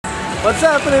What's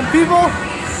happening, people?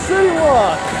 City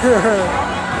Walk.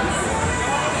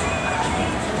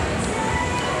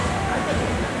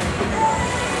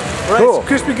 Alright, Cool. so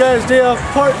Crispy Guys Day Off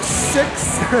Part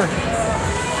 6.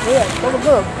 Yeah, thumbs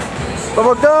up.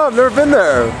 Bubble gum, never been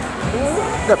there.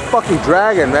 That fucking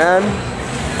dragon, man.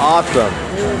 Awesome.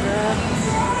 Yeah,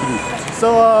 man.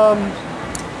 So,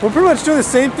 we're pretty much doing the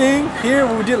same thing here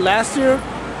what we did last year.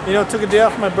 You know, took a day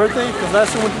off for my birthday because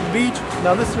last year we went to the beach.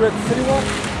 Now this year we're at the City Walk.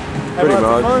 Pretty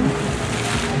much. Fun.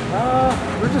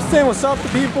 We're just saying what's up to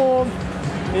people.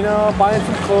 You know, buying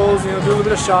some clothes. You know, doing a little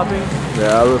bit of shopping.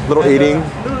 Yeah, a little and, eating. A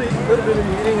little bit of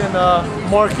eating and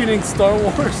marketing Star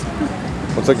Wars.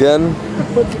 Once again.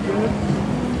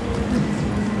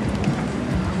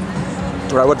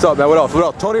 Alright, what's up, man? What else? What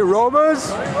else? Tony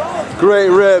Roma's? Great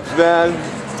ribs, man.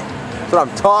 That's what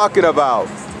I'm talking about.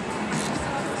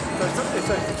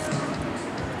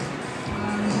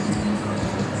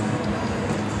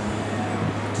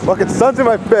 Fucking sun's in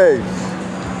my face.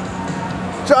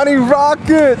 Johnny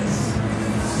Rockets.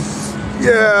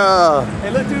 Yeah.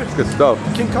 Hey, look, dude. It's good stuff.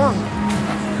 King Kong.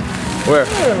 Where?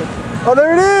 Yeah. Oh,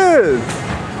 there it is.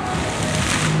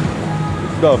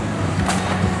 Good stuff.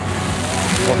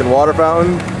 Fucking water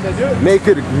fountain. Yeah, do it.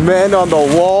 Naked men on the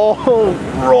wall.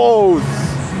 Gross.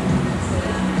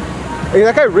 Hey,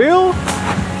 that guy real?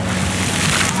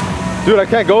 Dude, I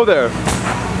can't go there.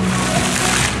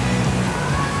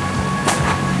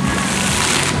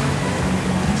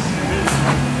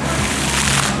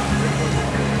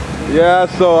 Yeah,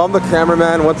 so I'm the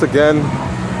cameraman once again.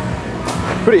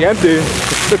 Pretty empty.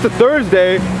 It's a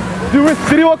Thursday. Dude, we're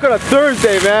City Walk on a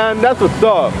Thursday, man. That's what's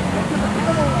up.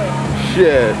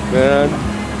 Shit, man.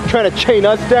 Trying to chain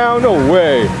us down? No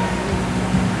way.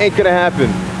 Ain't gonna happen.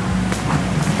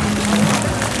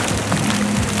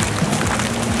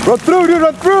 Run through, dude,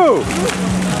 run through!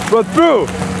 Run through!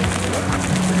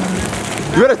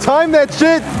 You gotta time that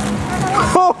shit!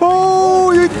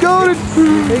 Oh, you got it!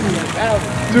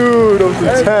 Dude, that was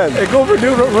intense. Hey, go for it,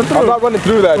 dude. Run through. I'm not running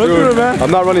through that, Run dude. through it, man.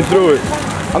 I'm not running through it.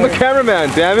 I'm the cameraman,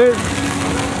 damn it.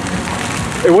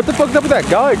 Hey, what the fuck's up with that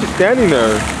guy just standing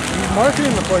there?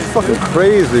 Marketing the place. Fucking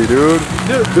crazy, dude.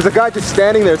 There's a guy just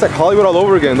standing there. It's like Hollywood all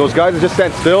over again. Those guys that just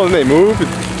stand still and they move.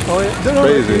 It's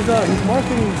crazy. He's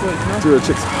marketing the place, man. Dude, the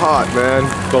chick's hot, man.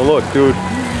 Go look, dude.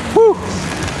 Woo!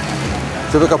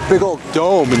 It's like a big old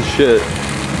dome and shit.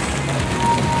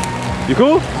 You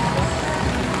cool?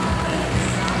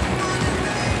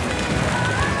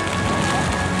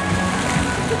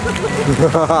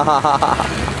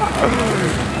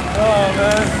 Oh,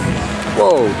 man.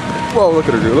 Whoa. Whoa, look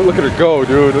at her, dude. Look at her go,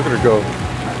 dude. Look at her go.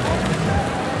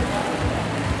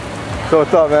 So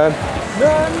what's up, man?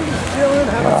 Man, just chilling,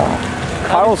 having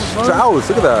Carl some fun. Strauss,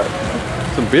 look at that.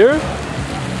 Some beer?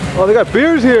 Oh, they got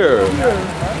beers here.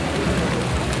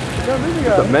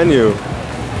 The menu.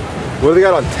 What do they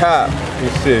got on tap? Let me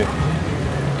see.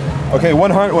 Okay,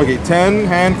 100. Okay, 10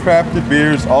 handcrafted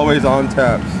beers, always on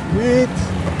tap. Sweet.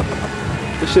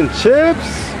 Fish and chips.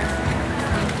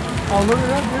 Oh, look at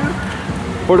that,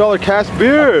 dude. $4 cask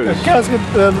beers. The cat's got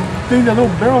the thing, that little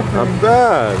barrel thing. Not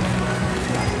bad.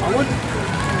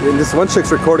 And this one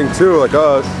chick's recording too, like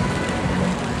us.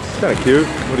 It's kind of cute.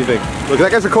 What do you think? Look,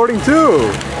 that guy's recording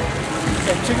too.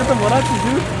 Check out the mariachis,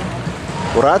 dude.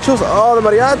 Borrachos? Oh, the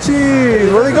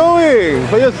mariachis! Where are they going?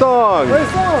 Play a song. Play a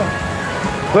song.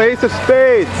 Place of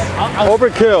Spades.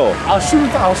 Overkill. I'll shoot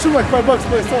like $5 to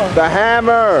play a song. The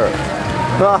Hammer.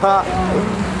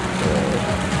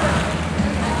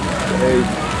 Hey.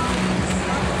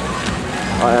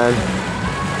 And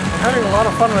Having a lot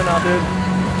of fun right now, dude.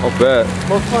 I'll bet.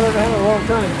 Most fun I've had in a long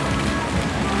time.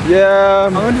 Yeah.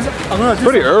 I'm gonna do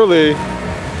pretty some, early.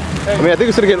 Hey. I mean, I think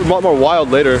it's gonna get a lot more wild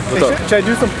later. What's up? Should I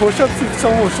do some push-ups if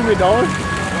someone will shoot me $1?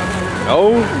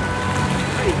 No.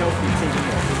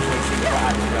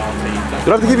 They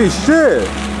don't have to give you shit.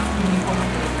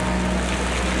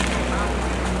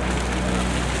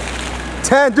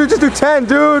 10, dude, just do 10,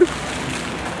 dude.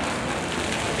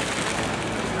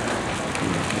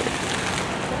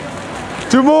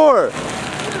 Two more.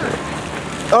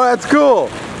 Oh, that's cool.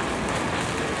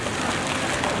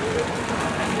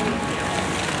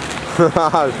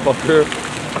 Fucker.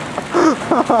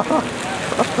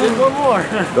 Just one more.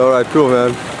 All right, cool,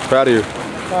 man. Proud of you.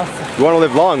 Awesome. You want to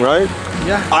live long, right?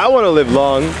 Yeah. I want to live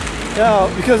long. Yeah,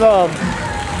 because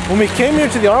when we came here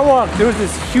to the art walk, there was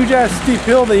this huge ass steep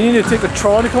hill that you needed to take a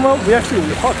trolley to come up. We actually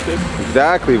walked it.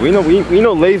 Exactly. We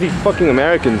know lazy fucking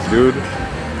Americans, dude.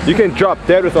 You can drop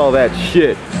dead with all that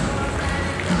shit.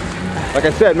 Like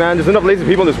I said, man, there's enough lazy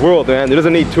people in this world, man. There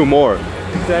doesn't need two more.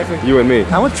 Exactly. You and me.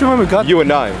 How much time we got? You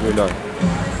and I. You and I.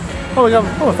 Oh, we got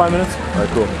 5 minutes. All right,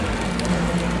 cool.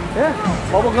 Yeah,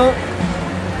 bubble gum.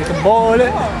 You can boil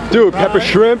it. Dude, pepper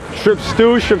shrimp, shrimp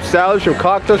stew, shrimp salad, shrimp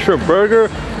cocktail, shrimp burger,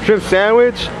 shrimp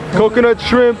sandwich, coconut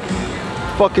shrimp,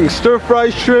 fucking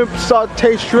stir-fried shrimp,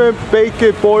 sauteed shrimp, bake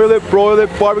it, boil it, broil it,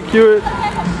 barbecue it,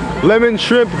 lemon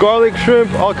shrimp, garlic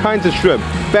shrimp, all kinds of shrimp,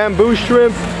 bamboo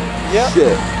shrimp. Yep.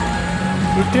 Shit.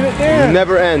 You did it there.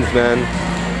 Never ends, man.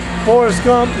 Forrest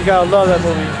Gump, you gotta love that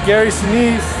movie. Gary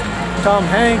Sinise, Tom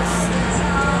Hanks.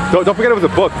 Don't forget it was a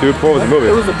book, dude, before it was a movie.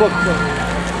 It was a book.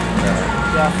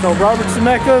 Yeah, so Robert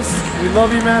Zemeckis, we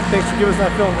love you, man. Thanks for giving us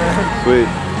that film, man. Sweet.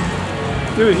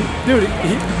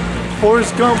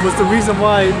 Forrest Gump was the reason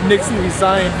why Nixon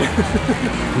resigned.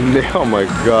 Oh my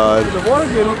god. The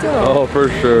Watergate Hotel. Oh, for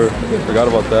sure. Forgot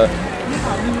about that.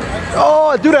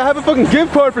 Oh, dude, I have a fucking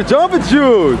gift card for Jamba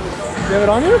Juice. You have it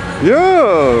on you? Yeah.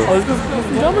 Oh, let's go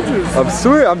some Jamba Juice. I'm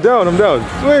sweet. I'm down.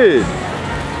 Sweet.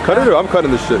 Cut it or I'm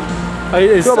cutting this shit.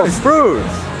 It's all those fruits.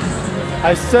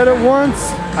 I said it once.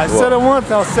 Said it once.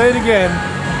 I'll say it again.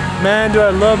 Man, do I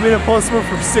love being a postman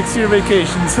for 6-year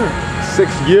vacations.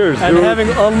 6 years, dude. And having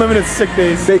unlimited sick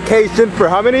days. Vacation for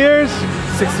how many years?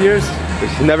 6 years.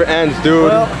 It never ends, dude.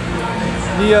 Well,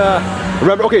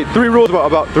 remember, okay, three rules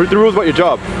about your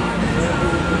job.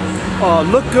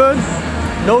 Look good,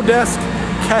 no desk,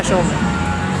 cash only.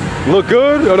 Look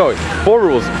good? Oh no, 4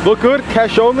 rules. Look good,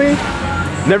 cash only,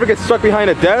 never get stuck behind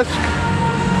a desk,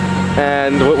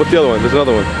 and what's the other one? There's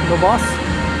another one. No boss?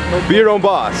 No. Be your own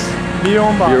boss. Be your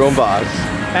own boss. Be your own boss.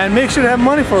 And make sure to have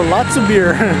money for lots of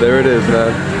beer. There it is,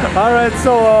 man. Alright,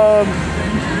 so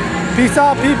peace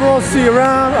out, people. See you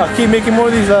around. I'll keep making more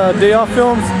of these day off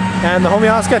films. And the homie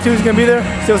Oscar too is gonna be there.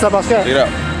 Say what's up, Oscar. Get up.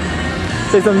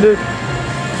 Say something, dude.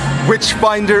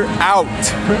 Witchfinder out.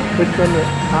 Witchfinder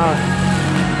out.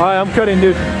 Alright, I'm cutting,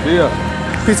 dude. Yeah.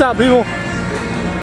 Peace out, people.